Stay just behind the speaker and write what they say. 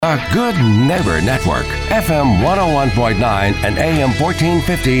The Good Neighbor Network, FM 101.9 and AM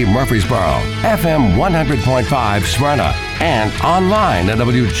 1450 Murfreesboro, FM 100.5 Smyrna, and online at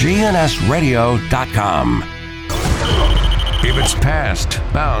WGNSradio.com. If it's passed,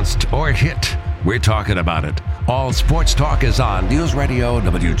 bounced, or hit, we're talking about it. All Sports Talk is on News Radio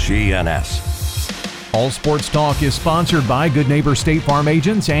WGNS. All Sports Talk is sponsored by Good Neighbor State Farm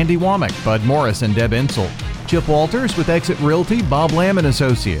agents Andy Womack, Bud Morris, and Deb Insel. Chip Walters with Exit Realty, Bob Lamb and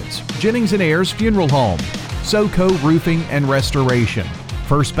Associates. Jennings and Ayers Funeral Home. SoCo Roofing and Restoration.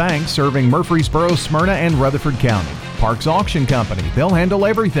 First Bank serving Murfreesboro, Smyrna, and Rutherford County. Parks Auction Company. They'll handle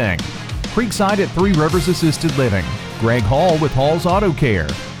everything. Creekside at Three Rivers Assisted Living. Greg Hall with Hall's Auto Care.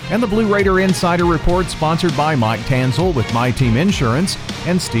 And the Blue Raider Insider Report sponsored by Mike Tansel with My Team Insurance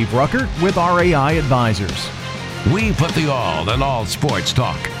and Steve Ruckert with RAI Advisors. We put the all in all sports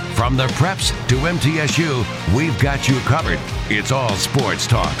talk. From the preps to MTSU, we've got you covered. It's All Sports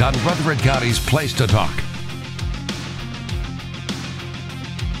Talk on Rutherford County's Place to Talk.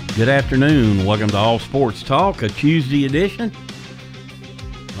 Good afternoon. Welcome to All Sports Talk, a Tuesday edition.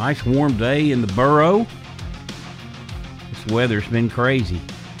 Nice warm day in the borough. This weather's been crazy.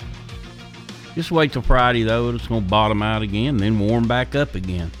 Just wait till Friday, though. It's going to bottom out again, then warm back up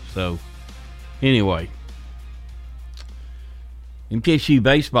again. So, anyway, MTSU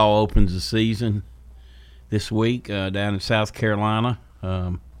baseball opens the season this week down in South Carolina.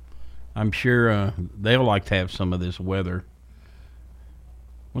 I'm sure they'll like to have some of this weather.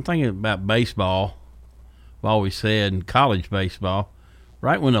 One thing about baseball, I've always said, in college baseball,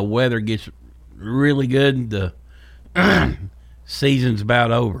 right when the weather gets really good, the season's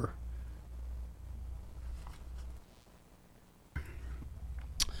about over.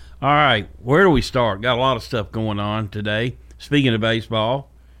 All right, where do we start? Got a lot of stuff going on today. Speaking of baseball,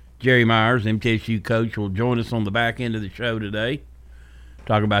 Jerry Myers, MTSU coach, will join us on the back end of the show today.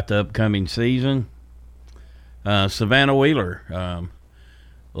 Talk about the upcoming season. Savannah Wheeler,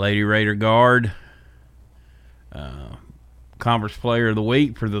 Lady Raider guard, Conference Player of the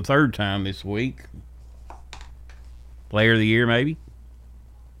Week for the third time this week. Player of the Year, maybe?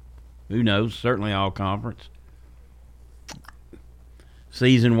 Who knows? Certainly all conference.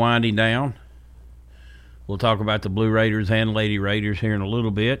 Season winding down. We'll talk about the Blue Raiders and Lady Raiders here in a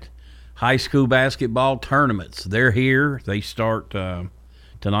little bit. High school basketball tournaments. They're here. They start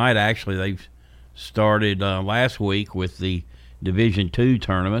tonight. Actually, they've started last week with the Division II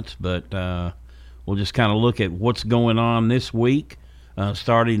tournaments, but we'll just kind of look at what's going on this week.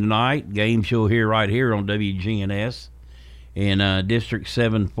 Starting tonight, games you'll hear right here on WGNS in District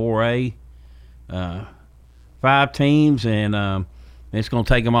 7 4A. 5 teams, and it's going to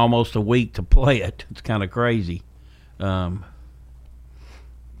take them almost a week to play it. It's kind of crazy. Let's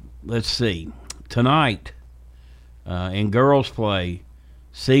see. Tonight, in girls play,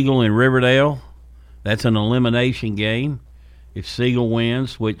 Siegel and Riverdale. That's an elimination game. If Siegel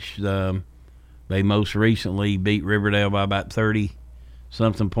wins, which they most recently beat Riverdale by about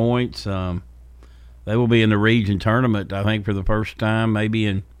 30-something points, they will be in the region tournament, I think, for the first time maybe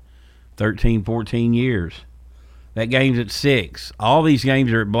in 13, 14 years. That game's at 6. All these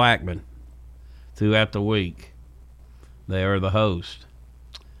games are at Blackman throughout the week. They are the host.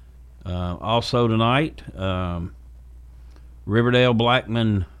 Also tonight, Riverdale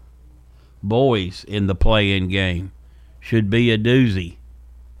Blackman boys in the play-in game. Should be a doozy.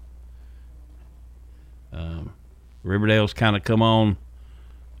 Riverdale's kind of come on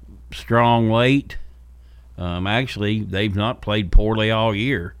strong late. Actually, they've not played poorly all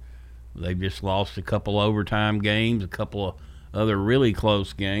year. They've just lost a couple overtime games, a couple of other really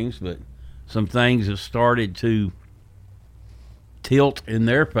close games, but some things have started to tilt in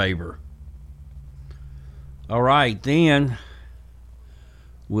their favor. All right, then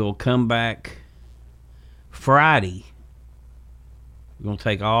we'll come back Friday. We're going to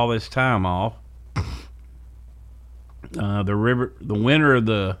take all this time off. The winner of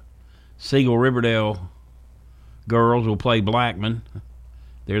the Siegel Riverdale girls will play Blackman.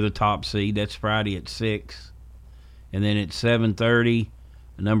 They're the top seed. That's Friday at 6. And then at 7:30,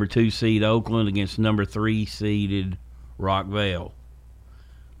 number 2 seed Oakland against number 3 seeded Rockvale.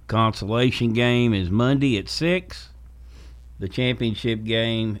 Consolation game is Monday at 6. The championship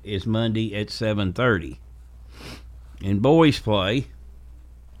game is Monday at 7:30. In boys play,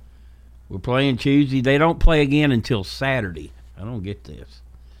 we're playing Tuesday. They don't play again until Saturday. I don't get this.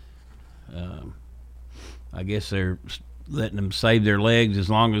 I guess they're letting them save their legs as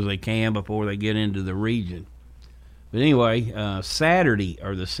long as they can before they get into the region. But anyway, Saturday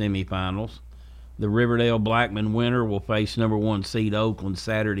are the semifinals. The Riverdale Blackman winner will face number 1 seed Oakland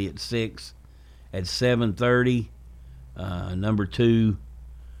Saturday at 6. At 7:30, number 2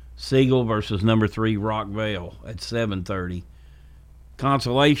 Siegel versus number 3 Rockvale at 7:30.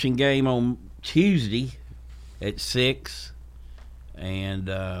 Consolation game on Tuesday at 6, and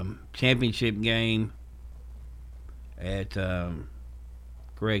championship game at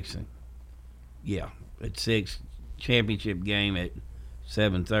correction, yeah, at 6. Championship game at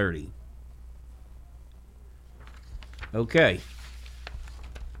 7:30. Okay.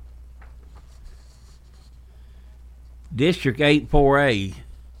 District 8-4A.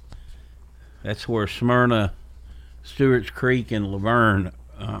 That's where Smyrna, Stewart's Creek, and Laverne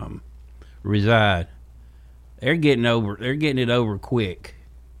reside. They're getting it over quick.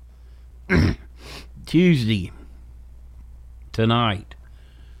 Tuesday, tonight,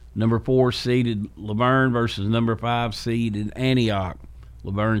 number 4 seeded Laverne versus number 5 seeded Antioch.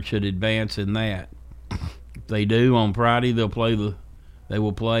 Laverne should advance in that. If they do, on Friday they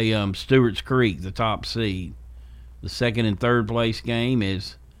will play Stewart's Creek, the top seed. The second and third place game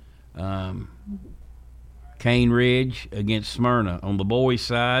is Cane Ridge against Smyrna. On the boys'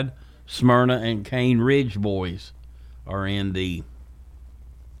 side, Smyrna and Cane Ridge boys are in the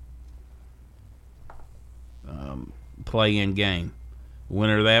play-in game.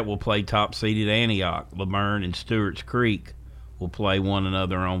 Winner of that will play top-seeded Antioch. Laverne and Stewart's Creek will play one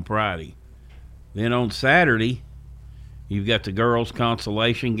another on Friday. Then on Saturday, you've got the girls'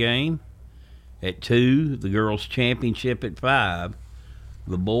 consolation game at 2, the girls' championship at 5,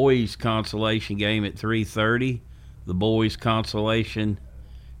 the boys' consolation game at 3:30, the boys' consolation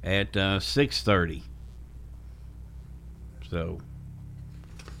at 6:30. So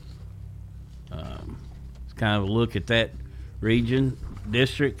it's kind of a look at that region,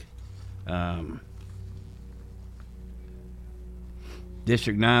 district.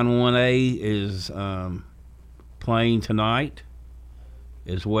 District 9-1A is playing tonight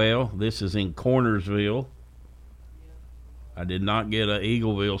as well. This is in Cornersville. I did not get an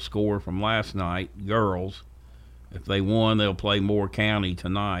Eagleville score from last night. Girls, if they won, they'll play Moore County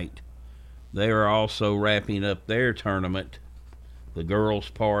tonight. They are also wrapping up their tournament, the girls'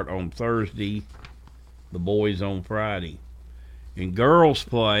 part on Thursday, the boys on Friday. In girls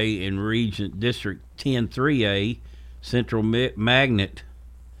play in Region District 10-3A, Central Magnet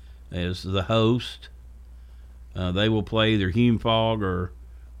is the host. They will play either Hume Fogg or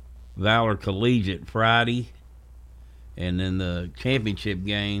Valor Collegiate Friday. And then the championship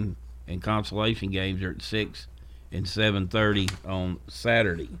game and consolation games are at 6 and 7:30 on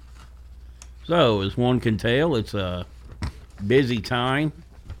Saturday. So, as one can tell, it's a busy time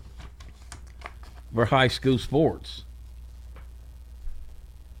for high school sports,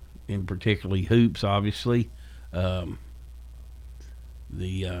 and particularly hoops, obviously. Boy,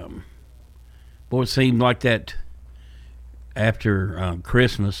 it seemed like that after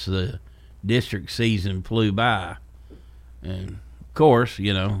Christmas, the district season flew by. And, of course,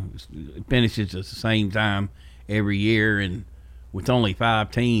 it finishes at the same time every year, and with only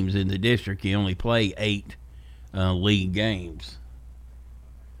 5 teams in the district, you only play 8 league games.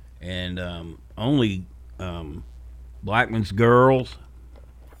 And only Blackman's girls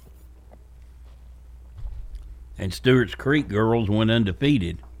and Stewart's Creek girls went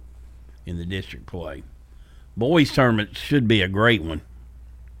undefeated in the district play. Boys tournament should be a great one.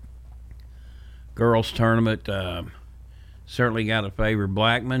 Girls tournament certainly got to favor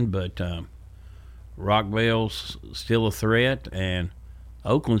Blackman, but Rockvale's still a threat, and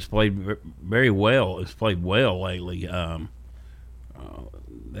Oakland's played very well. It's played well lately.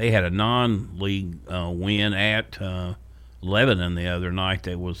 They had a non-league win at Lebanon the other night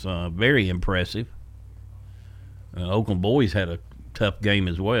that was very impressive. Oakland boys had a tough game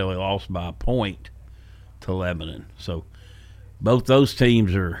as well. They lost by a point to Lebanon. So both those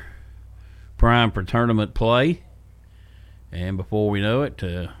teams are prime for tournament play. And before we know it,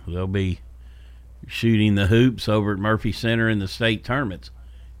 they'll be shooting the hoops over at Murphy Center in the state tournaments.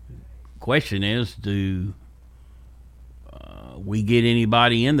 Question is, do we get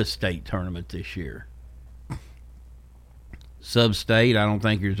anybody in the state tournament this year? Sub-state, I don't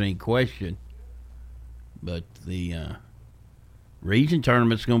think there's any question. But the region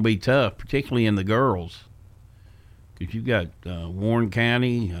tournament's going to be tough, particularly in the girls. Because you've got Warren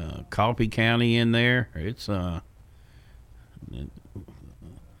County, Coffee County in there. It's of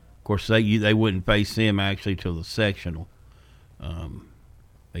course, they wouldn't face them actually till the sectional.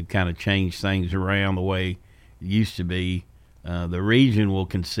 They've kind of changed things around the way it used to be. The region will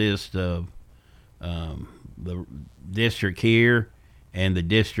consist of the district here and the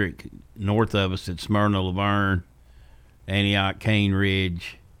district north of us at Smyrna, Laverne, Antioch, Cane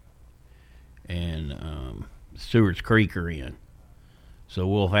Ridge, and Stewart's Creek are in. So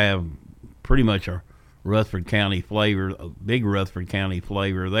we'll have pretty much a Rutherford County flavor, a big Rutherford County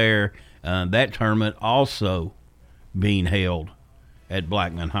flavor there. That tournament also being held at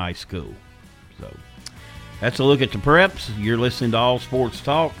Blackman High School. So that's a look at the preps. You're listening to All Sports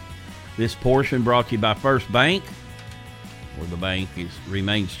Talk. This portion brought to you by First Bank, where the bank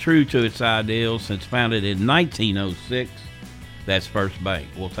remains true to its ideals since founded in 1906. That's First Bank.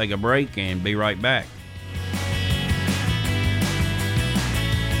 We'll take a break and be right back.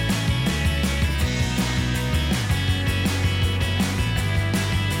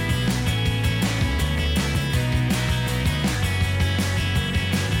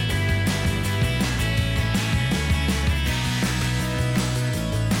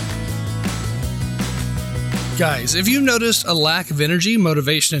 Guys, if you've noticed a lack of energy,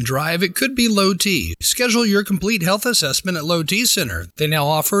 motivation, and drive, it could be low T. Schedule your complete health assessment at Low T Center. They now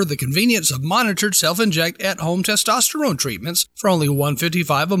offer the convenience of monitored self-inject at-home testosterone treatments for only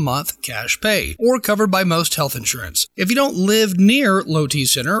 $155 a month cash pay, or covered by most health insurance. If you don't live near Low T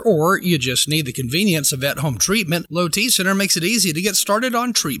Center, or you just need the convenience of at-home treatment, Low T Center makes it easy to get started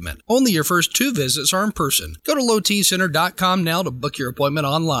on treatment. Only your first 2 visits are in person. Go to lowtcenter.com now to book your appointment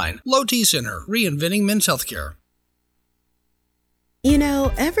online. Low T Center, reinventing men's healthcare. You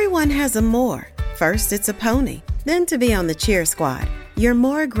know, everyone has a more. First, it's a pony. Then to be on the cheer squad. Your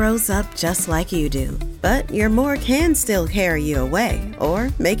more grows up just like you do. But your more can still carry you away or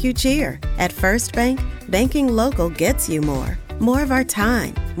make you cheer. At First Bank, banking local gets you more. More of our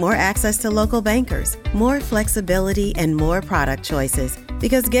time, more access to local bankers, more flexibility, and more product choices.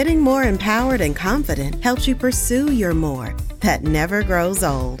 Because getting more empowered and confident helps you pursue your more. That never grows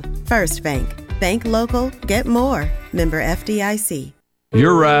old. First Bank. Bank local, get more. Member FDIC.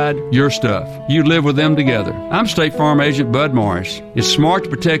 Your ride, your stuff. You live with them together. I'm State Farm Agent Bud Morris. It's smart to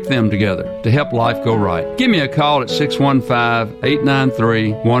protect them together to help life go right. Give me a call at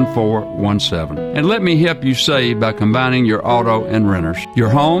 615-893-1417 and let me help you save by combining your auto and renters. Your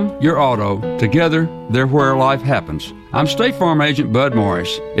home, your auto, together, they're where life happens. I'm State Farm Agent Bud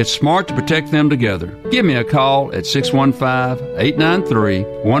Morris. It's smart to protect them together. Give me a call at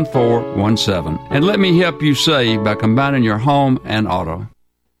 615-893-1417 and let me help you save by combining your home and auto.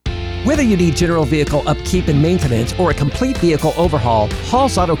 Whether you need general vehicle upkeep and maintenance or a complete vehicle overhaul,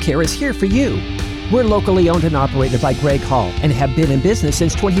 Hall's Auto Care is here for you. We're locally owned and operated by Greg Hall and have been in business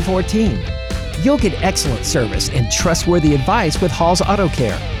since 2014. You'll get excellent service and trustworthy advice with Hall's Auto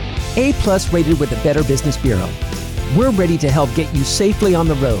Care. A+ rated with the Better Business Bureau. We're ready to help get you safely on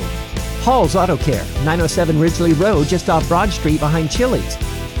the road. Hall's Auto Care, 907 Ridgely Road, just off Broad Street behind Chili's.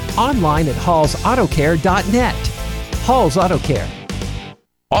 Online at hallsautocare.net. Hall's Auto Care.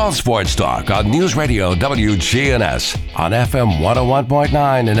 All Sports Talk on News Radio WGNS on FM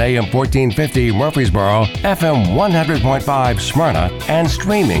 101.9 and AM 1450 Murfreesboro, FM 100.5 Smyrna, and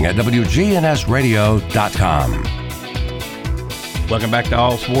streaming at WGNSradio.com. Welcome back to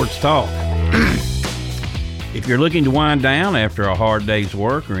All Sports Talk. If you're looking to wind down after a hard day's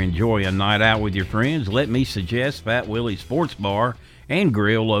work or enjoy a night out with your friends, let me suggest Fat Willie's Sports Bar and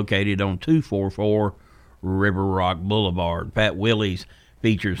Grill located on 244 River Rock Boulevard. Fat Willie's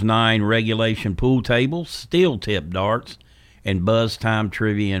features 9 regulation pool tables, steel tip darts, and buzz time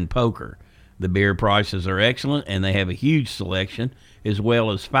trivia and poker. The beer prices are excellent, and they have a huge selection, as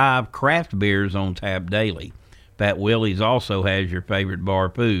well as 5 craft beers on tap daily. Fat Willie's also has your favorite bar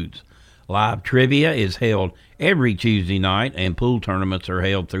foods. Live trivia is held every Tuesday night, and pool tournaments are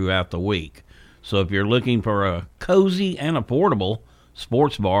held throughout the week. So if you're looking for a cozy and affordable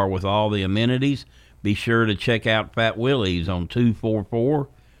sports bar with all the amenities, be sure to check out Fat Willie's on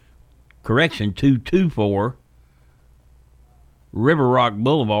 224 River Rock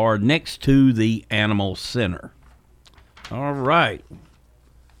Boulevard, next to the Animal Center. All right.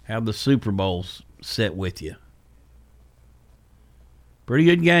 How'd the Super Bowls sit with you? Pretty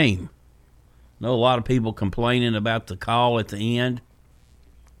good game. Know a lot of people complaining about the call at the end.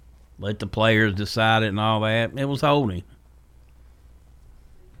 Let the players decide it and all that. It was holding.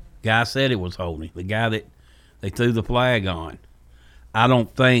 Guy said it was holding. The guy that they threw the flag on. I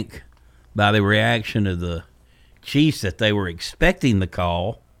don't think by the reaction of the Chiefs that they were expecting the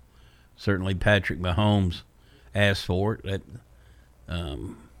call. Certainly Patrick Mahomes asked for it. That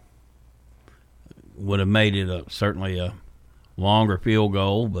would have made it certainly a longer field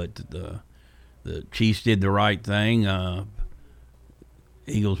goal, but the Chiefs did the right thing.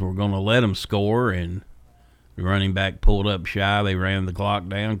 Eagles were going to let them score, and the running back pulled up shy. They ran the clock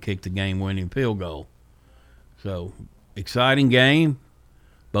down, kicked the game-winning field goal. So, exciting game.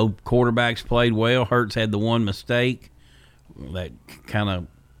 Both quarterbacks played well. Hurts had the one mistake. That kind of,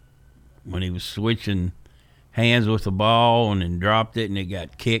 when he was switching hands with the ball and then dropped it and it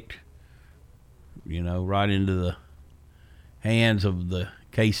got kicked, right into the hands of the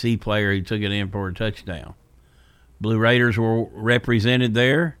KC player who took it in for a touchdown. Blue Raiders were represented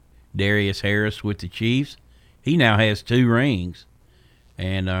there. Darius Harris with the Chiefs. He now has 2 rings.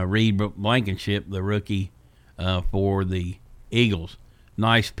 And Reed Blankenship, the rookie for the Eagles.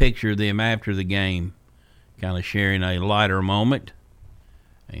 Nice picture of them after the game, kind of sharing a lighter moment.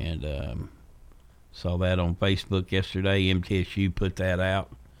 And saw that on Facebook yesterday. MTSU put that out.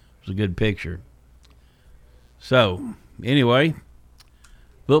 It was a good picture. So, anyway,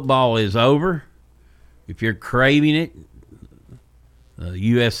 football is over. If you're craving it,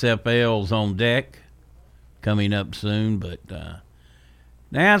 the USFL's on deck, coming up soon. But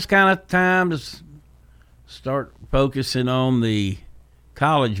now it's kind of time to start focusing on the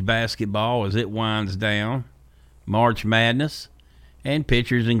college basketball as it winds down. March Madness and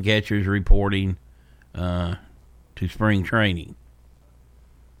pitchers and catchers reporting to spring training.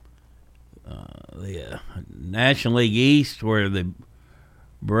 The National League East, where the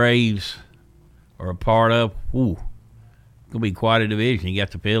Braves are a part of, going to be quite a division. You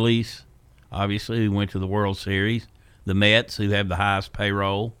got the Phillies, obviously, who went to the World Series. The Mets, who have the highest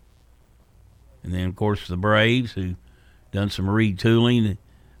payroll. And then, of course, the Braves, who done some retooling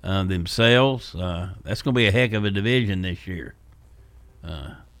themselves. That's going to be a heck of a division this year.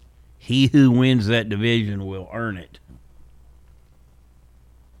 He who wins that division will earn it.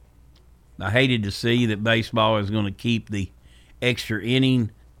 I hated to see that baseball is going to keep the extra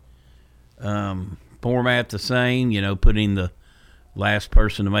inning format the same, putting the last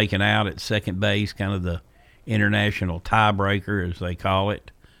person to make an out at second base, kind of the international tiebreaker, as they call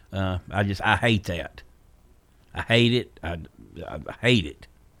it. I hate that. I hate it. I hate it.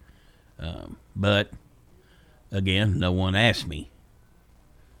 But, again, no one asked me.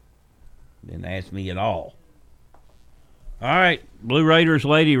 Didn't ask me at all. All right, Blue Raiders,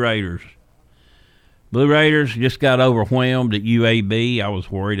 Lady Raiders. Blue Raiders just got overwhelmed at UAB. I was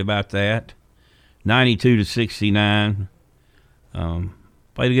worried about that. 92-69.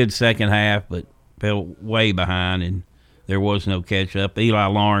 Played a good second half, but fell way behind, and there was no catch-up. Eli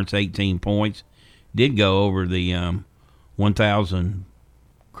Lawrence, 18 points. Did go over the 1,000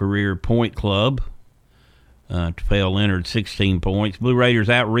 career point club. Tafel Leonard, 16 points. Blue Raiders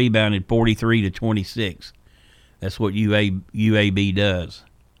out-rebounded 43-26. That's what UAB does.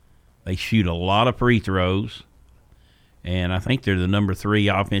 They shoot a lot of free throws, and I think they're the number 3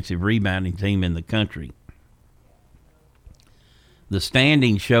 offensive rebounding team in the country. The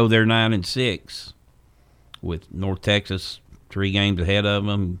standings show they're 9-6, with North Texas 3 games ahead of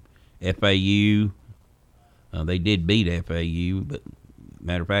them. FAU, they did beat FAU, but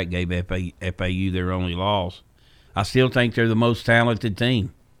matter of fact, gave FAU their only loss. I still think they're the most talented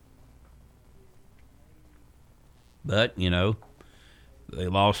team. But, they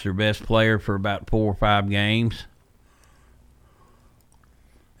lost their best player for about 4 or 5 games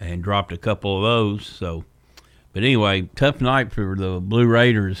and dropped a couple of those. So, but anyway, tough night for the Blue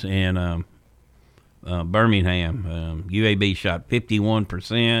Raiders in Birmingham. UAB shot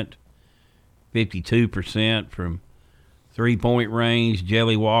 51%, 52% from three-point range.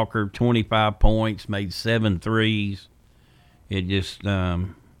 Jelly Walker, 25 points, made 7 threes. It just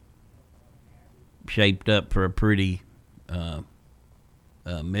shaped up for a pretty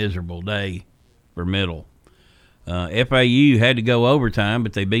miserable day for Middle. FAU had to go overtime,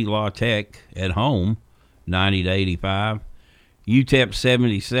 but they beat La Tech at home, 90-85. UTEP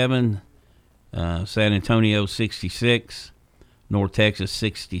 77, San Antonio 66, North Texas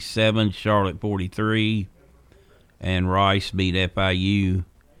 67, Charlotte 43, and Rice beat FIU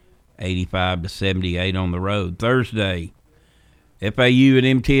 85-78 on the road. Thursday, FAU at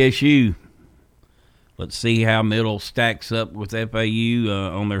MTSU. Let's see how Middle stacks up with FAU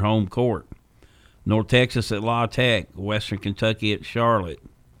on their home court. North Texas at La Tech, Western Kentucky at Charlotte,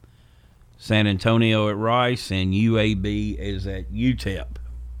 San Antonio at Rice, and UAB is at UTEP.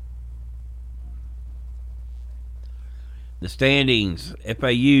 The standings: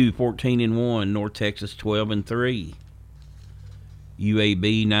 FAU 14-1, North Texas 12-3,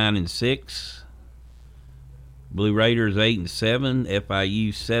 UAB 9-6, Blue Raiders 8-7, FIU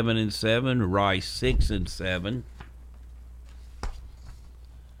 7-7, Rice 6-7.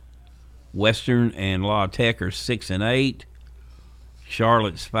 Western and La Tech are 6-8.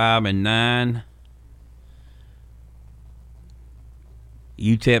 Charlotte's 5-9.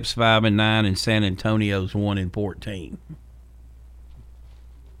 UTEP's 5-9, and San Antonio's 1-14.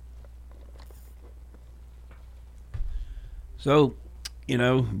 So,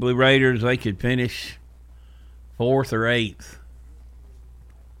 Blue Raiders, they could finish 4th or 8th.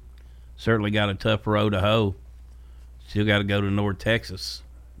 Certainly got a tough road to hoe. Still got to go to North Texas.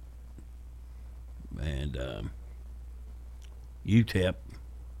 and UTEP,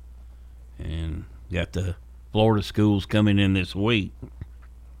 and got the Florida schools coming in this week.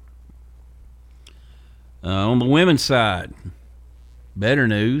 On the women's side, better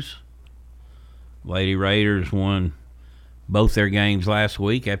news. Lady Raiders won both their games last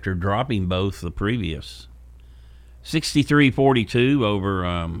week after dropping both the previous. 63-42 over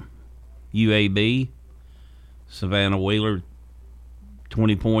UAB. Savannah Wheeler,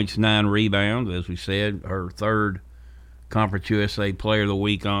 20 points, 9 rebounds. As we said, her third Conference USA Player of the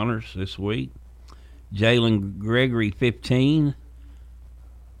Week honors this week. Jalen Gregory, 15.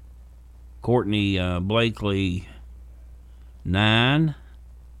 Courtney Blakely, 9.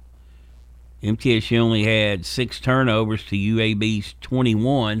 MTSU only had 6 turnovers to UAB's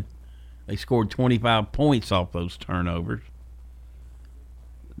 21. They scored 25 points off those turnovers.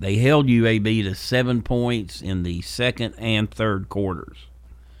 They held UAB to 7 points in the second and third quarters.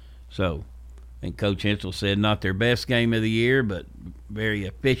 So, I think Coach Hensel said not their best game of the year, but very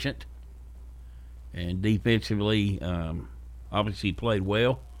efficient. And defensively, obviously played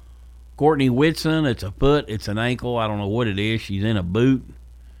well. Courtney Whitson, it's a foot, it's an ankle. I don't know what it is. She's in a boot.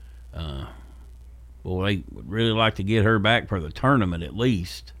 Well, they would really like to get her back for the tournament at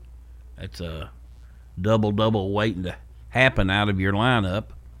least. That's a double waiting to happen out of your lineup.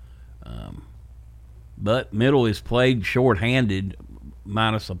 But Middle has played shorthanded,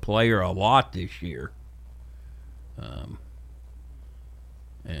 minus a player, a lot this year.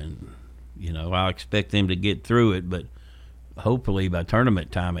 And, you know, I expect them to get through it, but hopefully by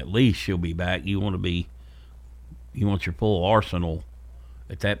tournament time at least she'll be back. You want your full arsenal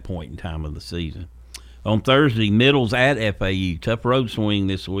at that point in time of the season. On Thursday, Middle's at FAU. Tough road swing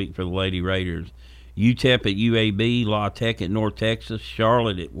this week for the Lady Raiders. UTEP at UAB, La Tech at North Texas,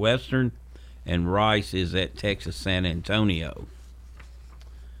 Charlotte at Western, and Rice is at Texas San Antonio.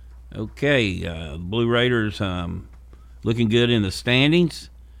 Okay, Blue Raiders looking good in the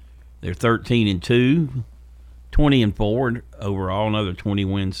standings. They're 13-2, 20-4 overall, another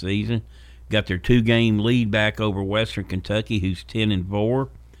 20-win season. Got their 2-game lead back over Western Kentucky, who's 10-4.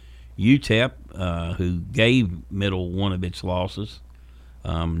 UTEP, who gave Middle one of its losses,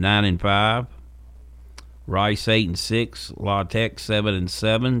 9-5. Rice 8-6. La Tech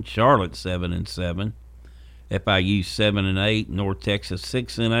 7-7. Charlotte 7-7. FIU 7-8. North Texas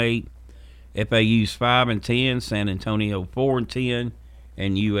 6-8. FAU's 5-10. San Antonio 4-10,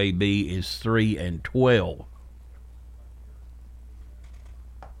 and UAB is 3-12.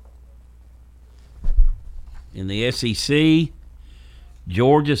 In the SEC,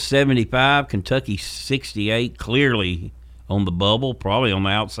 Georgia 75, Kentucky 68, clearly on the bubble, probably on the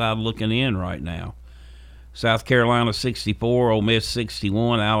outside looking in right now. South Carolina 64, Ole Miss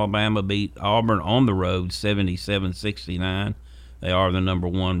 61, Alabama beat Auburn on the road 77-69. They are the number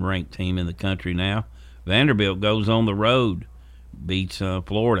 1 ranked team in the country now. Vanderbilt goes on the road, beats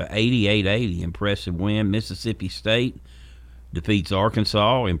Florida 88-80, impressive win. Mississippi State defeats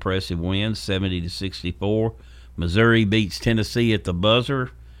Arkansas, impressive win 70-64. Missouri beats Tennessee at the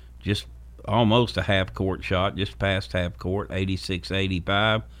buzzer, just almost a half-court shot, just past half-court,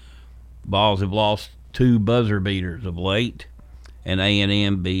 86-85. Vols have lost 2 buzzer beaters of late, and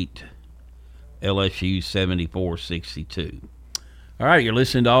A&M beat LSU 74-62. All right, you're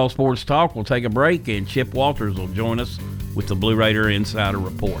listening to All Sports Talk. We'll take a break, and Chip Walters will join us with the Blue Raider Insider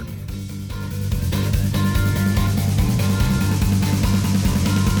Report.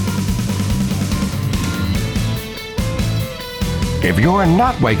 If you're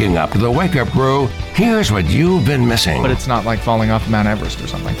not waking up to the Wake Up Crew, here's what you've been missing. But it's not like falling off Mount Everest or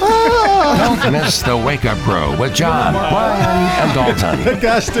something. Don't miss the Wake Up Crew with John, Brian, and Dalton. That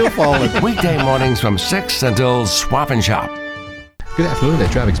guy's still falling. Weekday mornings from 6 until Swap and Shop. Good afternoon.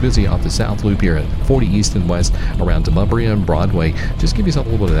 That traffic's busy off the South Loop here at 40 East and West around Demumbria and Broadway. Just give yourself a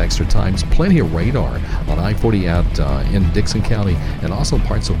little bit of extra time. There's plenty of radar on I-40 out in Dixon County and also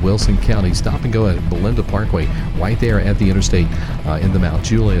parts of Wilson County. Stop and go at Belinda Parkway right there at the interstate in the Mount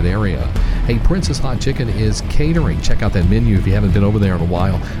Juliet area. Hey, Princess Hot Chicken is catering. Check out that menu if you haven't been over there in a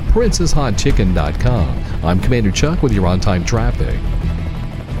while. PrincessHotChicken.com. I'm Commander Chuck with your on-time traffic.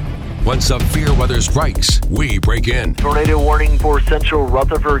 When severe weather strikes, we break in. Tornado warning for central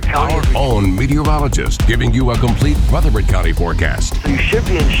Rutherford County. Our own meteorologist giving you a complete Rutherford County forecast. You should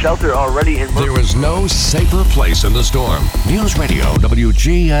be in shelter already in There is no safer place in the storm. News Radio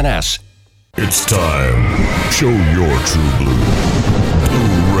WGNS. It's time. Show your true blue.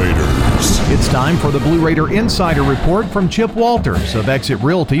 Blue Raiders. It's time for the Blue Raider Insider Report from Chip Walters of Exit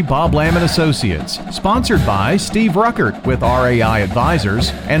Realty Bob Lamb & Associates. Sponsored by Steve Ruckert with RAI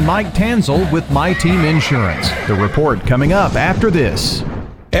Advisors and Mike Tanzel with My Team Insurance. The report coming up after this.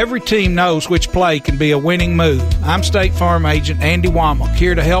 Every team knows which play can be a winning move. I'm State Farm Agent Andy Womack,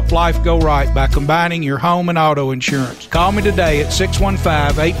 here to help life go right by combining your home and auto insurance. Call me today at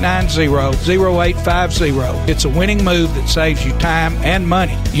 615-890-0850. It's a winning move that saves you time and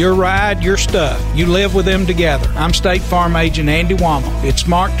money. Your ride, your stuff. You live with them together. I'm State Farm Agent Andy Womack. It's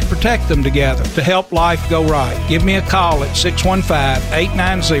smart to protect them together to help life go right. Give me a call at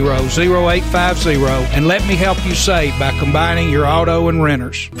 615-890-0850 and let me help you save by combining your auto and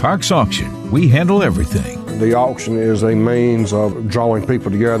renters. Parks Auction. We handle everything. The auction is a means of drawing people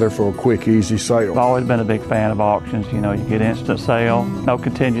together for a quick, easy sale. I've always been a big fan of auctions. You know, you get instant sale, no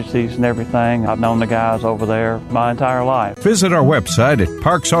contingencies and everything. I've known the guys over there my entire life. Visit our website at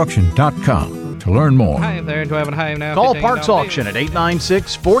parksauction.com to learn more. Hi there, do I have a home now? Call Parks Auction at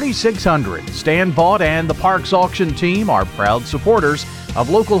 896-4600. Stan Vaught and the Parks Auction team are proud supporters of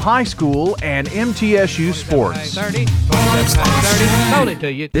local high school and MTSU sports.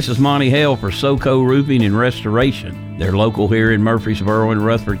 This is Monty Hale for SoCo Roofing and Restoration. They're local here in Murfreesboro and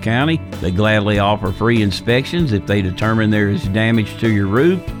Rutherford County. They gladly offer free inspections. If they determine there is damage to your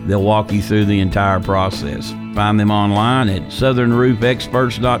roof, they'll walk you through the entire process. Find them online at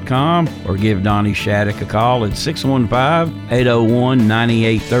southernroofexperts.com or give Donnie Shattuck a call at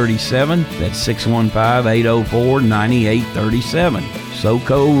 615-801-9837. That's 615-804-9837.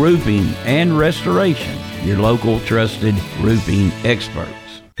 SoCo Roofing and Restoration, your local trusted roofing experts.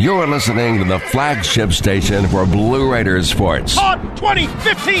 You're listening to the flagship station for Blue Raiders sports. Caught 20,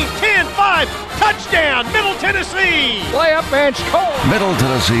 15, 10, 5, touchdown, Middle Tennessee. Play up and score. Middle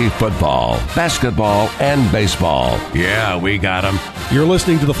Tennessee football, basketball, and baseball. Yeah, we got them. You're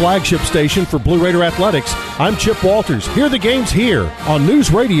listening to the flagship station for Blue Raider Athletics. I'm Chip Walters. Hear the games here on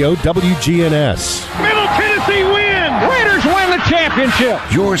News Radio WGNS. Middle Tennessee wins. Raiders win the championship.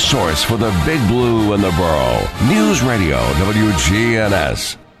 Your source for the Big Blue and the Borough. News Radio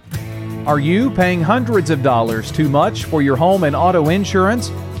WGNS. Are you paying hundreds of dollars too much for your home and auto insurance?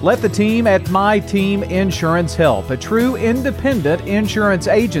 Let the team at My Team Insurance help, a true independent insurance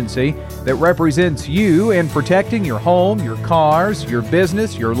agency that represents you in protecting your home, your cars, your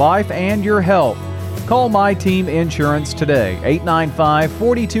business, your life, and your health. Call My Team Insurance today,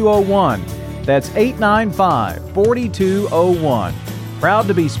 895-4201. That's 895-4201. Proud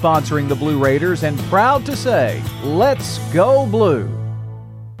to be sponsoring the Blue Raiders and proud to say, let's go Blue.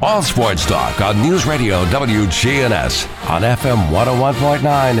 All Sports Talk on News Radio WGNS on FM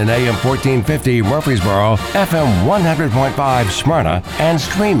 101.9 and AM 1450 Murfreesboro, FM 100.5 Smyrna, and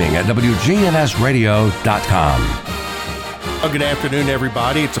streaming at WGNSradio.com. Well, good afternoon,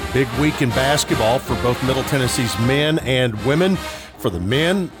 everybody. It's a big week in basketball for both Middle Tennessee's men and women. For the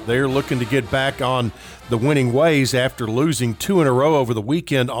men, they're looking to get back on the winning ways after losing 2 in a row over the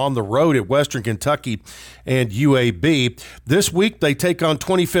weekend on the road at Western Kentucky and UAB. This week, they take on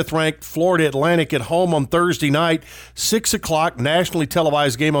 25th-ranked Florida Atlantic at home on Thursday night, 6 o'clock, nationally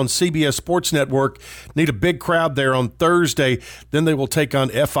televised game on CBS Sports Network. Need a big crowd there on Thursday. Then they will take on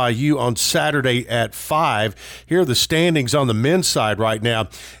FIU on Saturday at 5. Here are the standings on the men's side right now.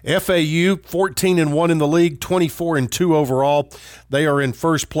 FAU, 14-1 in the league, 24-2 overall. They are in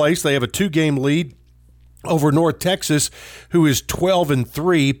first place. They have a 2-game lead over North Texas, who is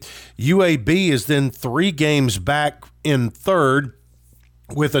 12-3. UAB is then 3 games back in third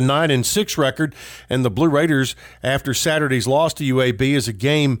with a 9-6 record, and the Blue Raiders, after Saturday's loss to UAB, is a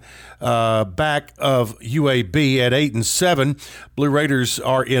game back of UAB at 8-7. Blue Raiders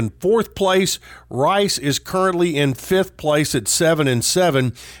are in fourth place. Rice is currently in fifth place at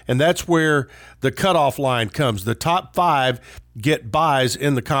 7-7, and that's where the cutoff line comes. The top 5 get buys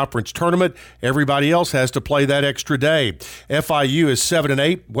in the conference tournament. Everybody else has to play that extra day. FIU is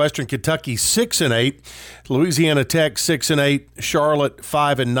 7-8, Western Kentucky 6-8, Louisiana Tech 6-8, Charlotte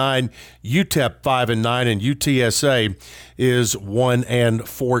 5-9, UTEP 5-9, and UTSA is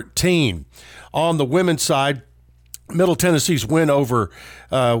 1-14. On the women's side, Middle Tennessee's win over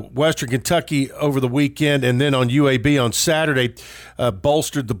Western Kentucky over the weekend and then on UAB on Saturday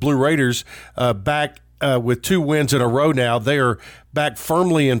bolstered the Blue Raiders back with 2 wins in a row now. They are back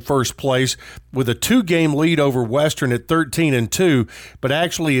firmly in first place with a 2-game lead over Western at 13-2, but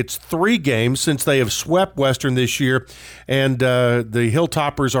actually it's 3 games since they have swept Western this year, and the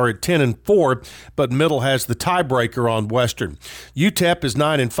Hilltoppers are at 10-4, but Middle has the tiebreaker on Western. UTEP is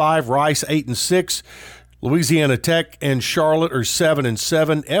 9-5, Rice 8-6, Louisiana Tech and Charlotte are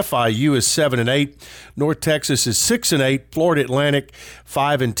 7-7. FIU is 7-8. North Texas is 6-8. Florida Atlantic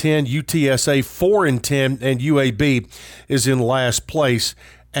 5-10. UTSA 4-10, and UAB is in last place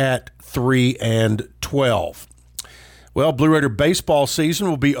at 3-12. Well, Blue Raider baseball season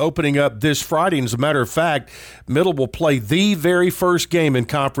will be opening up this Friday. And as a matter of fact, Middle will play the very first game in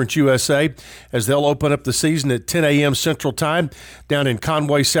Conference USA as they'll open up the season at 10 a.m. Central Time down in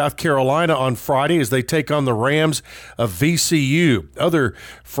Conway, South Carolina on Friday as they take on the Rams of VCU. Other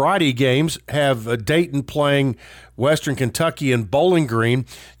Friday games have Dayton playing Western Kentucky and Bowling Green.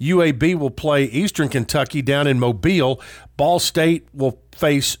 UAB will play Eastern Kentucky down in Mobile. Ball State will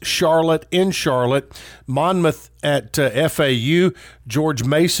face Charlotte in Charlotte. Monmouth at FAU. George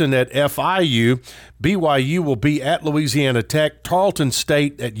Mason at FIU. BYU will be at Louisiana Tech. Tarleton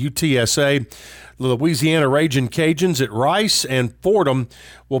State at UTSA. Louisiana Ragin' Cajuns at Rice, and Fordham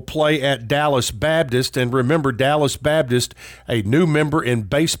will play at Dallas Baptist. And remember, Dallas Baptist, a new member in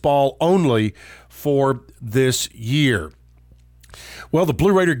baseball only for this year. Well, the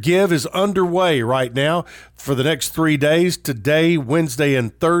Blue Raider Give is underway right now for the next 3 days, today, Wednesday,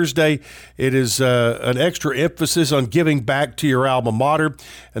 and Thursday. It is an extra emphasis on giving back to your alma mater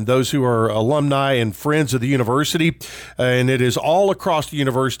and those who are alumni and friends of the university. And it is all across the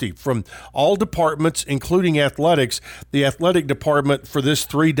university from all departments, including athletics. The athletic department for this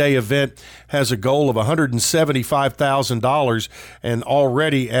 3-day event has a goal of $175,000 and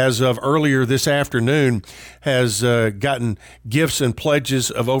already, as of earlier this afternoon, has gotten gifts and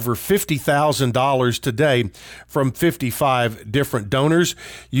pledges of over $50,000 today from 55 different donors.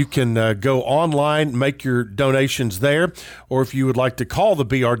 You can go online, make your donations there, or if you would like to call the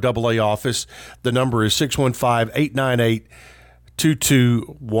BRAA office, the number is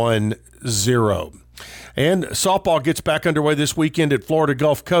 615-898-2210. And softball gets back underway this weekend at Florida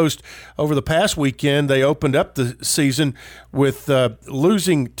Gulf Coast. Over the past weekend, they opened up the season with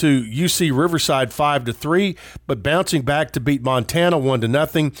losing to UC Riverside 5-3, but bouncing back to beat Montana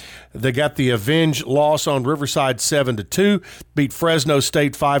 1-0. They got the avenge loss on Riverside 7-2, beat Fresno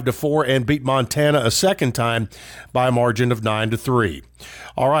State 5-4, and beat Montana a second time by a margin of 9-3.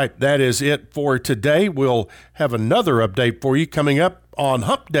 All right, that is it for today. We'll have another update for you coming up on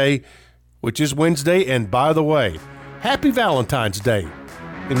Hump Day, which is Wednesday. And by the way, happy Valentine's Day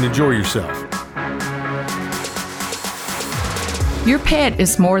and enjoy yourself. Your pet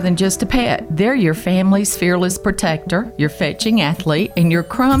is more than just a pet. They're your family's fearless protector, your fetching athlete, and your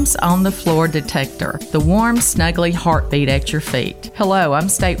crumbs on the floor detector. The warm, snuggly heartbeat at your feet. Hello, I'm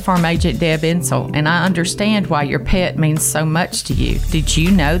State Farm Agent Deb Insel, and I understand why your pet means so much to you. Did you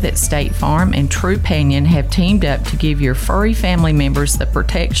know that State Farm and Trupanion have teamed up to give your furry family members the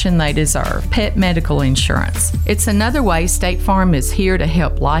protection they deserve? Pet medical insurance. It's another way State Farm is here to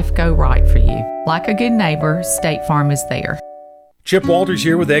help life go right for you. Like a good neighbor, State Farm is there. Chip Walters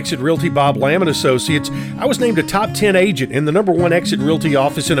here with Exit Realty Bob Lamb & Associates. I was named a top 10 agent in the #1 Exit Realty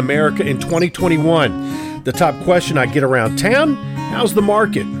office in America in 2021. The top question I get around town, how's the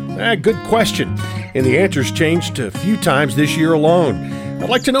market? Good question. And the answer's changed a few times this year alone. I'd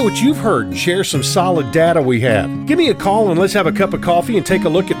like to know what you've heard and share some solid data we have. Give me a call and let's have a cup of coffee and take a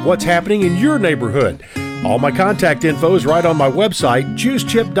look at what's happening in your neighborhood. All my contact info is right on my website,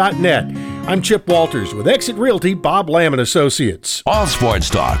 choosechip.net. I'm Chip Walters with Exit Realty Bob Lamb & Associates. All Sports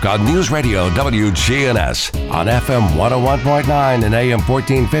Talk on News Radio WGNS on FM 101.9 and AM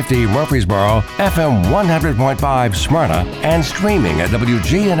 1450 Murfreesboro, FM 100.5 Smyrna, and streaming at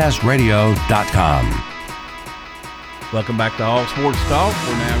WGNSradio.com. Welcome back to All Sports Talk.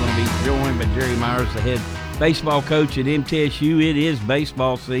 We're now going to be joined by Jerry Myers, the head baseball coach at MTSU. It is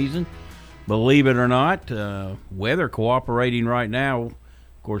baseball season, believe it or not. Weather cooperating right now.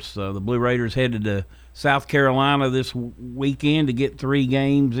 Of course, the Blue Raiders headed to South Carolina this weekend to get 3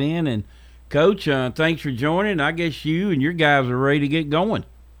 games in. And, Coach, thanks for joining. I guess you and your guys are ready to get going.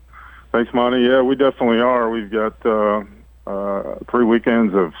 Thanks, Monty. Yeah, we definitely are. We've got 3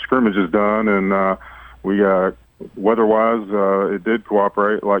 weekends of scrimmages done, and we got weather-wise, it did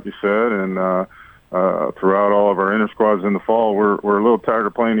cooperate, like you said, and throughout all of our inter-squads in the fall, we're a little tired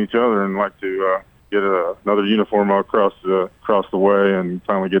of playing each other and like to get another uniform across the way and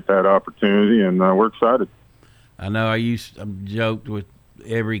finally get that opportunity, and we're excited. I know I joked with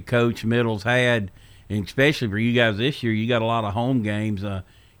every coach Middle's had, and especially for you guys this year, you got a lot of home games.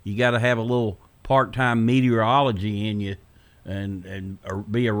 You got to have a little part-time meteorology in you and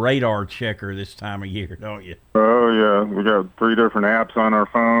be a radar checker this time of year, don't you? Oh, yeah. We got 3 different apps on our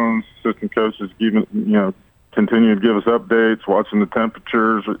phones. Assistant coaches continue to give us updates, watching the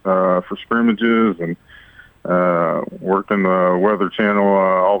temperatures for scrimmages, and working the Weather Channel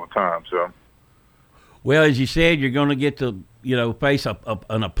all the time. So, well, as you said, you're going to get to face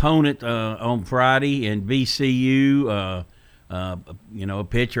an opponent on Friday in VCU. A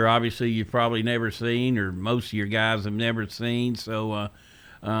pitcher obviously you've probably never seen, or most of your guys have never seen. So,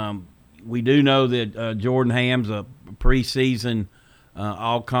 we do know that Jordan Ham's a preseason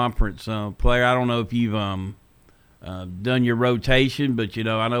all-conference player. I don't know if you've done your rotation, but,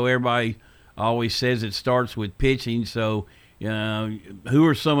 I know everybody always says it starts with pitching. So who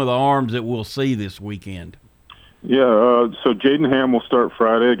are some of the arms that we'll see this weekend? Yeah, so Jaden Ham will start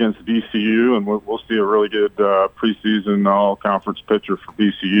Friday against VCU, and we'll see a really good preseason all-conference pitcher for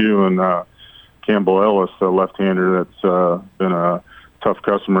VCU, and Campbell Ellis, a left-hander that's been a tough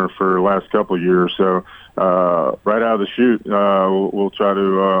customer for the last couple of years. So right out of the chute, we'll try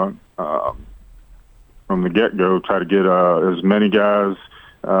to, from the get-go, try to get as many guys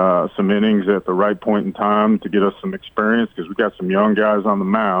some innings at the right point in time to get us some experience, because we've got some young guys on the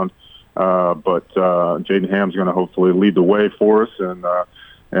mound. But Jaden Ham's going to hopefully lead the way for us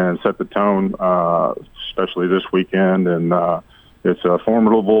and set the tone, especially this weekend. And it's a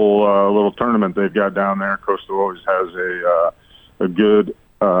formidable little tournament they've got down there. Coastal always has a good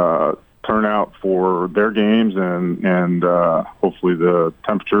turnout for their games, and hopefully the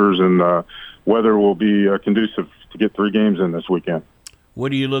temperatures and the weather will be conducive to get 3 games in this weekend. What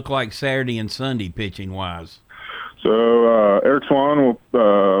do you look like Saturday and Sunday pitching-wise? So Eric Swan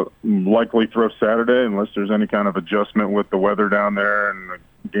will likely throw Saturday unless there's any kind of adjustment with the weather down there and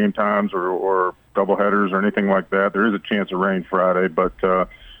the game times or doubleheaders or anything like that. There is a chance of rain Friday, but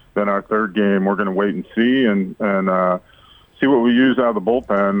then our third game we're going to wait and see and see what we use out of the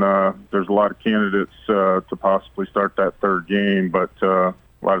bullpen. There's a lot of candidates to possibly start that third game, but a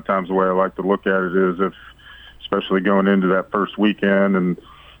lot of times the way I like to look at it is especially going into that first weekend and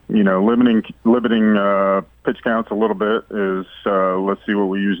limiting pitch counts a little bit is let's see what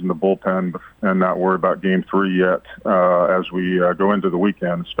we use in the bullpen and not worry about game 3 yet as we go into the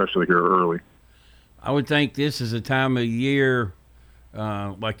weekend, especially here early. I would think this is a time of year,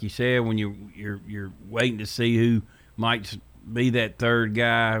 like you said, when you're waiting to see who might be that third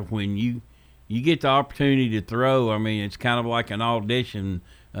guy. When you get the opportunity to throw, I mean, it's kind of like an audition.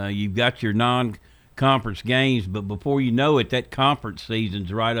 You've got your non-conference games, but before you know it, that conference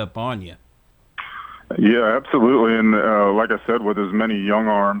season's right up on you. Yeah, absolutely. And like I said, with as many young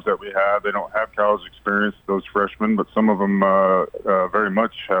arms that we have, they don't have college experience, those freshmen, but some of them very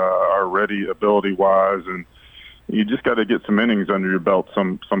much are ready ability-wise. And you just got to get some innings under your belt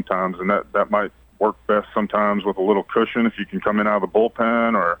sometimes, and that might work best sometimes with a little cushion if you can come in out of the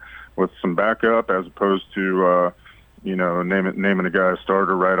bullpen or with some backup as opposed to naming a guy a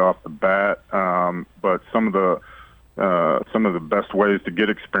starter right off the bat. But some of the best ways to get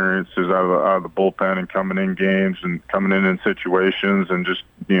experience is out of the bullpen and coming in games and coming in situations and just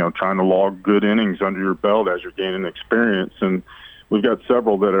trying to log good innings under your belt as you're gaining experience. And we've got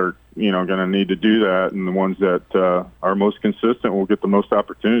several that are going to need to do that, and the ones that are most consistent will get the most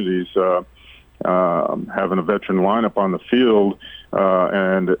opportunities. Having a veteran lineup on the field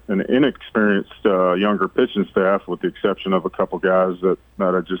and an inexperienced younger pitching staff, with the exception of a couple guys that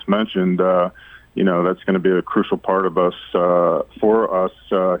I just mentioned, that's going to be a crucial part of us for us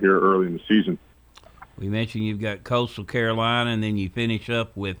here early in the season. We mentioned you've got Coastal Carolina, and then you finish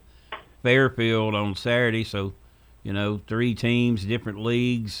up with Fairfield on Saturday. So, 3 teams, different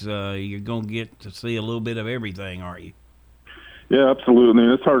leagues. You're going to get to see a little bit of everything, aren't you? Yeah, absolutely.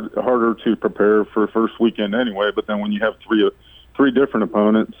 And it's harder to prepare for first weekend anyway. But then when you have three different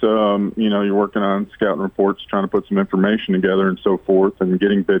opponents, you're working on scouting reports, trying to put some information together and so forth, and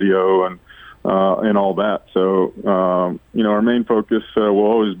getting video and all that. So, our main focus will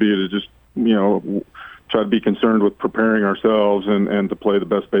always be to just, try to be concerned with preparing ourselves and to play the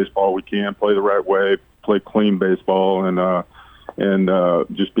best baseball we can, play the right way, play clean baseball, and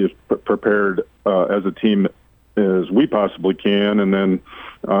just be as prepared as a team as we possibly can. And then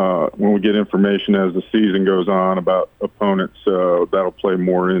when we get information as the season goes on about opponents, that'll play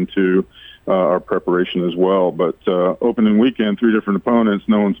more into our preparation as well. But opening weekend, 3 different opponents,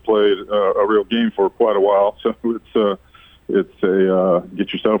 no one's played a real game for quite a while. So it's a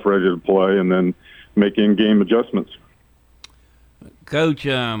get yourself ready to play and then make in-game adjustments. Coach,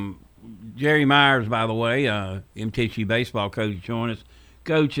 Jerry Myers, by the way, MTSU baseball coach, joined us.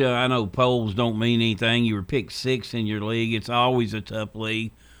 Coach, I know polls don't mean anything. You were picked 6th in your league. It's always a tough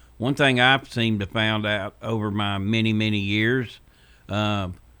league. One thing I've seemed to found out over my many, many years,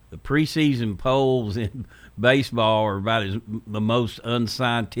 the preseason polls in baseball are about the most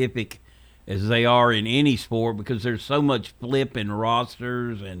unscientific as they are in any sport, because there's so much flip in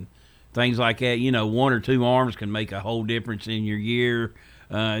rosters and things like that. 1 or 2 arms can make a whole difference in your year.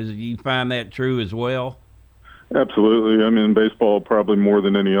 You find that true as well? Absolutely. I mean, baseball probably more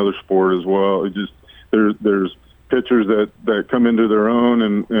than any other sport as well. It just there's pitchers that come into their own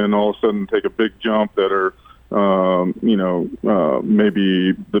and all of a sudden take a big jump that are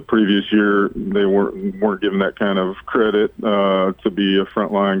maybe the previous year they weren't given that kind of credit to be a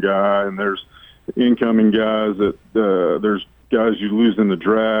frontline guy. And there's incoming guys that there's guys you lose in the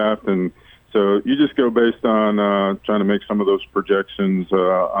draft, and so you just go based on trying to make some of those projections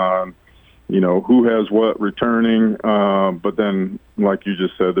on who has what returning. But then, like you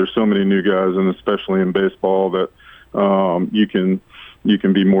just said, there's so many new guys, and especially in baseball, that you can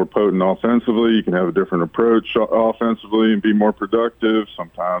be more potent offensively. You can have a different approach offensively and be more productive.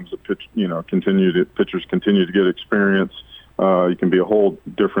 Sometimes pitchers continue to get experience. You can be a whole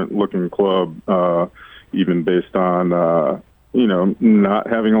different looking club, even based on not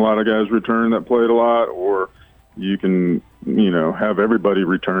having a lot of guys return that played a lot, or you can have everybody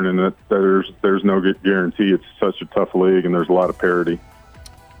return, and there's no guarantee. It's such a tough league, and there's a lot of parity.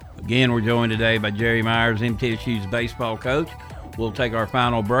 Again, we're joined today by Jerry Myers, MTSU's baseball coach. We'll take our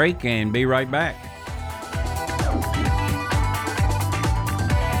final break and be right back.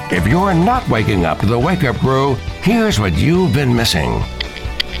 If you're not waking up to the Wake Up Crew, here's what you've been missing.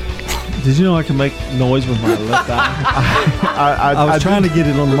 Did you know I can make noise with my left eye? I was trying to get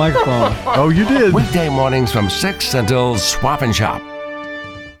it on the microphone. Oh, you did. Weekday mornings from 6 until Swap and Shop.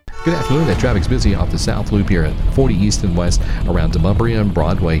 Good afternoon. That traffic's busy off the South Loop here at 40 East and West around Demumbria and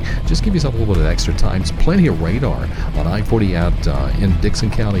Broadway. Just give yourself a little bit of extra time. There's plenty of radar on I-40 out in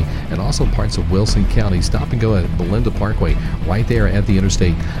Dixon County and also parts of Wilson County. Stop and go at Belinda Parkway right there at the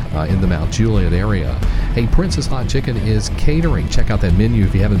interstate in the Mount Juliet area. Hey, Princess Hot Chicken is catering. Check out that menu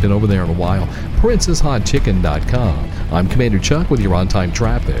if you haven't been over there in a while. PrincessHotChicken.com. I'm Commander Chuck with your on-time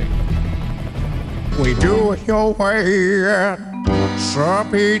traffic. We do it your way. Sir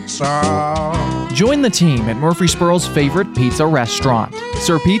Pizza. Join the team at Murfreesboro's favorite pizza restaurant.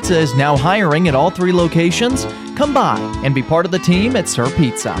 Sir Pizza is now hiring at all 3 locations. Come by and be part of the team at Sir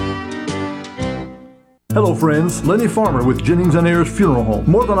Pizza. Hello friends, Lenny Farmer with Jennings & Ayers Funeral Home.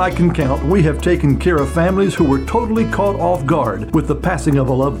 More than I can count, we have taken care of families who were totally caught off guard with the passing of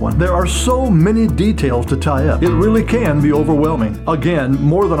a loved one. There are so many details to tie up. It really can be overwhelming. Again,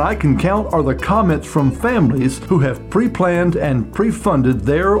 more than I can count are the comments from families who have pre-planned and pre-funded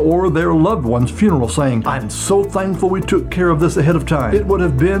their or their loved one's funeral, saying, "I'm so thankful we took care of this ahead of time. It would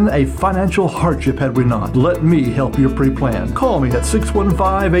have been a financial hardship had we not. Let me help you pre-plan." Call me at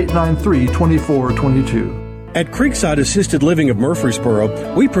 615-893-2422. At Creekside Assisted Living of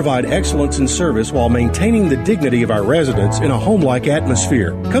Murfreesboro, we provide excellence in service while maintaining the dignity of our residents in a home-like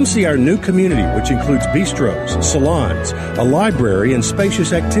atmosphere. Come see our new community, which includes bistros, salons, a library, and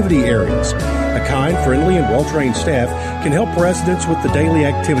spacious activity areas. A kind, friendly, and well-trained staff can help residents with the daily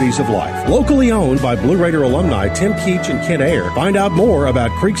activities of life. Locally owned by Blue Raider alumni Tim Keach and Kent Ayer. Find out more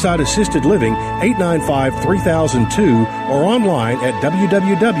about Creekside Assisted Living, 895-3002, or online at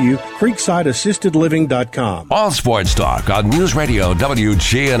www.creeksideassistedliving.com. All Sports Talk on News Radio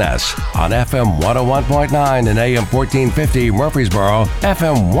WGNS on FM 101.9 and AM 1450 Murfreesboro,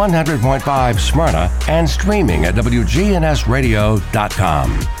 FM 100.5 Smyrna, and streaming at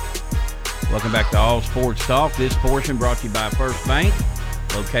WGNSradio.com. Welcome back to All Sports Talk. This portion brought to you by First Bank.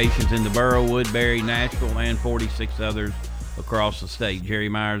 Locations in the borough, Woodbury, Nashville, and 46 others across the state. Jerry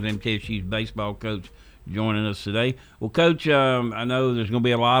Myers, MTSU's baseball coach, joining us today. Well, Coach, I know there's going to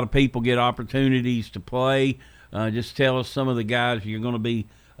be a lot of people get opportunities to play. Just tell us some of the guys you're going to be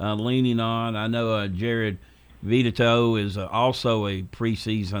leaning on. I know Jared Vitito is also a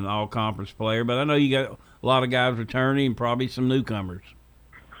preseason all-conference player, but I know you got a lot of guys returning and probably some newcomers.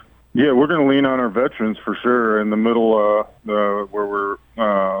 Yeah, we're going to lean on our veterans for sure in the middle where we're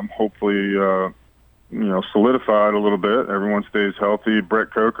hopefully solidified a little bit. Everyone stays healthy.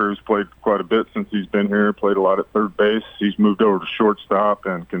 Brett Coker's played quite a bit since he's been here, played a lot at third base. He's moved over to shortstop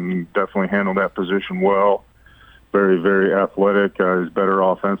and can definitely handle that position well. Very, very athletic. He's better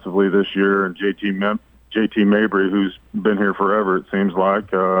offensively this year. And JT Mabry, who's been here forever, it seems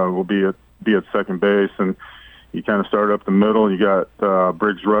like, will be at second base. And you kind of start up the middle. You got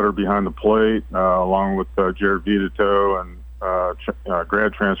Briggs Rudder behind the plate, along with Jared Vitito and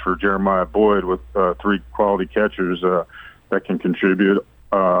grad transfer Jeremiah Boyd, with 3 quality catchers that can contribute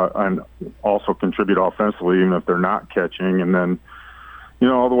and also contribute offensively, even if they're not catching. And then,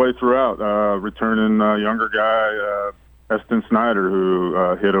 all the way throughout, returning younger guy, Eston Snyder,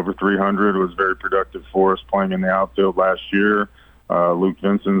 who hit over 300, was very productive for us playing in the outfield last year. Luke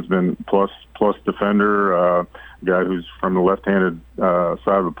Vinson's been plus defender, a guy who's from the left-handed side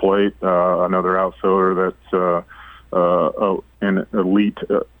of the plate, another outfielder that's an elite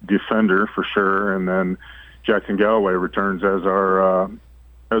defender for sure. And then Jackson Galloway returns as our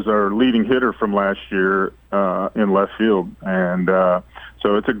as our leading hitter from last year in left field. And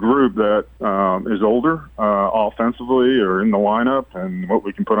so it's a group that is older offensively or in the lineup, and what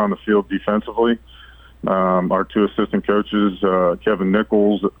we can put on the field defensively. Our two assistant coaches, Kevin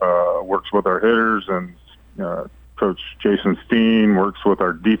Nichols, works with our hitters, and Coach Jason Steen works with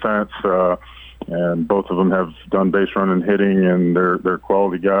our defense. And both of them have done base running, hitting, and they're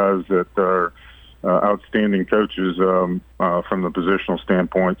quality guys that are outstanding coaches from the positional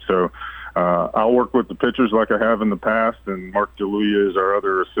standpoint. So I'll work with the pitchers like I have in the past, and Mark DeLuia is our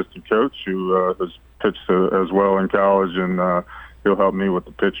other assistant coach who has pitched as well in college, and he'll help me with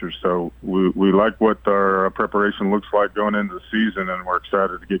the pitchers. So we like what our preparation looks like going into the season, and we're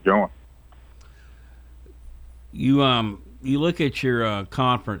excited to get going. You look at your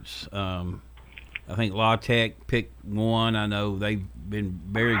conference. I think La Tech picked one. I know they've been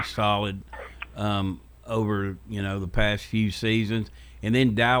very solid over the past few seasons. And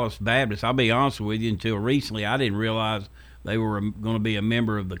then Dallas Baptist. I'll be honest with you, until recently I didn't realize they were going to be a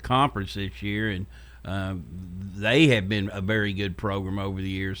member of the conference this year, and they have been a very good program over the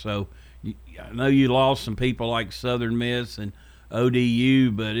years. So I know you lost some people like Southern Miss and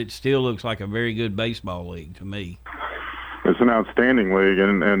ODU, but it still looks like a very good baseball league to me. It's an outstanding league,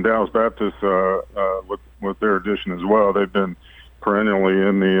 and Dallas Baptist, with their addition as well, they've been perennially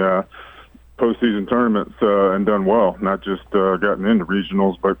in the postseason tournaments and done well. Not just gotten into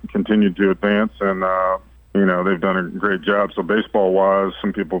regionals, but continued to advance, and they've done a great job. So baseball-wise,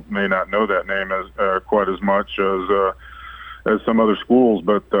 some people may not know that name as quite as much as some other schools,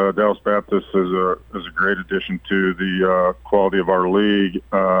 but Dallas Baptist is a great addition to the quality of our league.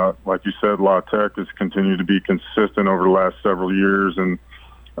 Like you said, La Tech has continued to be consistent over the last several years, and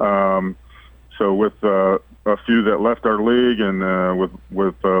so with a few that left our league, and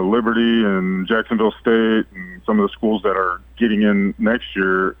with Liberty and Jacksonville State and some of the schools that are getting in next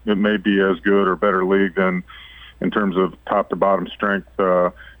year, it may be as good or better league than in terms of top to bottom strength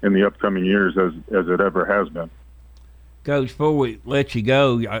in the upcoming years as it ever has been. Coach, before we let you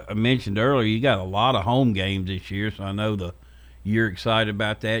go, I mentioned earlier you got a lot of home games this year, so I know you're excited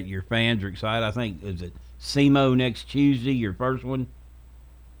about that. Your fans are excited. I think, is it SEMO next Tuesday, your first one?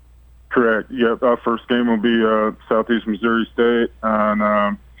 Correct. Yep. Our first game will be Southeast Missouri State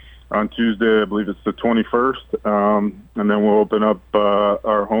on Tuesday. I believe it's the 21st, and then we'll open up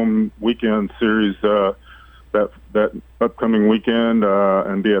our home weekend series that upcoming weekend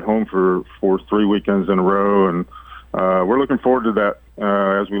and be at home for 3 weekends in a row, and we're looking forward to that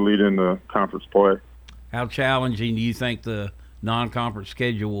as we lead into conference play. How challenging do you think the non-conference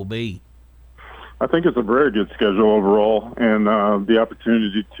schedule will be? I think it's a very good schedule overall, and the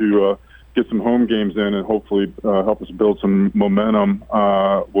opportunity to get some home games in and hopefully help us build some momentum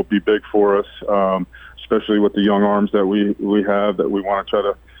will be big for us, especially with the young arms that we have that we want to try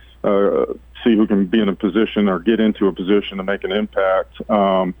to see who can be in a position or get into a position to make an impact.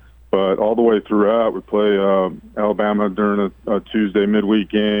 But all the way throughout, we play Alabama during a Tuesday midweek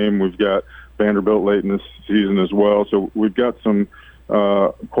game. We've got Vanderbilt late in this season as well. So we've got some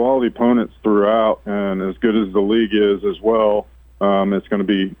quality opponents throughout, and as good as the league is as well, it's going to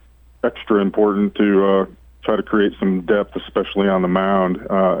be extra important to try to create some depth, especially on the mound,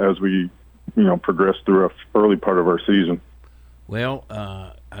 as we progress through an early part of our season. Well,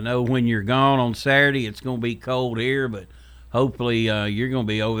 I know when you're gone on Saturday, it's going to be cold here, but hopefully you're going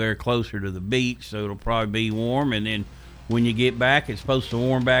to be over there closer to the beach, so it'll probably be warm. And then when you get back, it's supposed to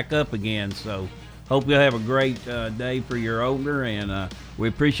warm back up again. So hope you'll have a great day for your opener. And we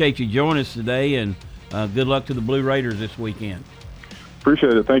appreciate you joining us today. And good luck to the Blue Raiders this weekend.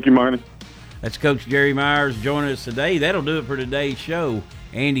 Appreciate it. Thank you, Monty. That's Coach Jerry Myers joining us today. That'll do it for today's show.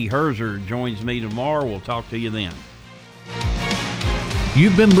 Andy Herzer joins me tomorrow. We'll talk to you then.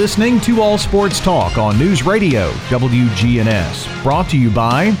 You've been listening to All Sports Talk on News Radio WGNS. Brought to you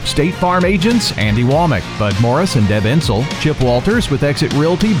by State Farm agents Andy Womack, Bud Morris and Deb Insel, Chip Walters with Exit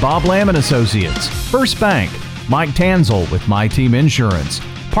Realty, Bob Lamb and Associates, First Bank, Mike Tanzel with My Team Insurance,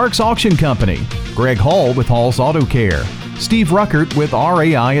 Parks Auction Company, Greg Hall with Hall's Auto Care, Steve Ruckert with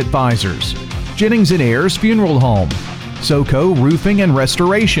RAI Advisors, Jennings & Ayers Funeral Home, SoCo Roofing and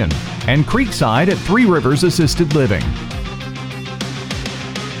Restoration, and Creekside at Three Rivers Assisted Living.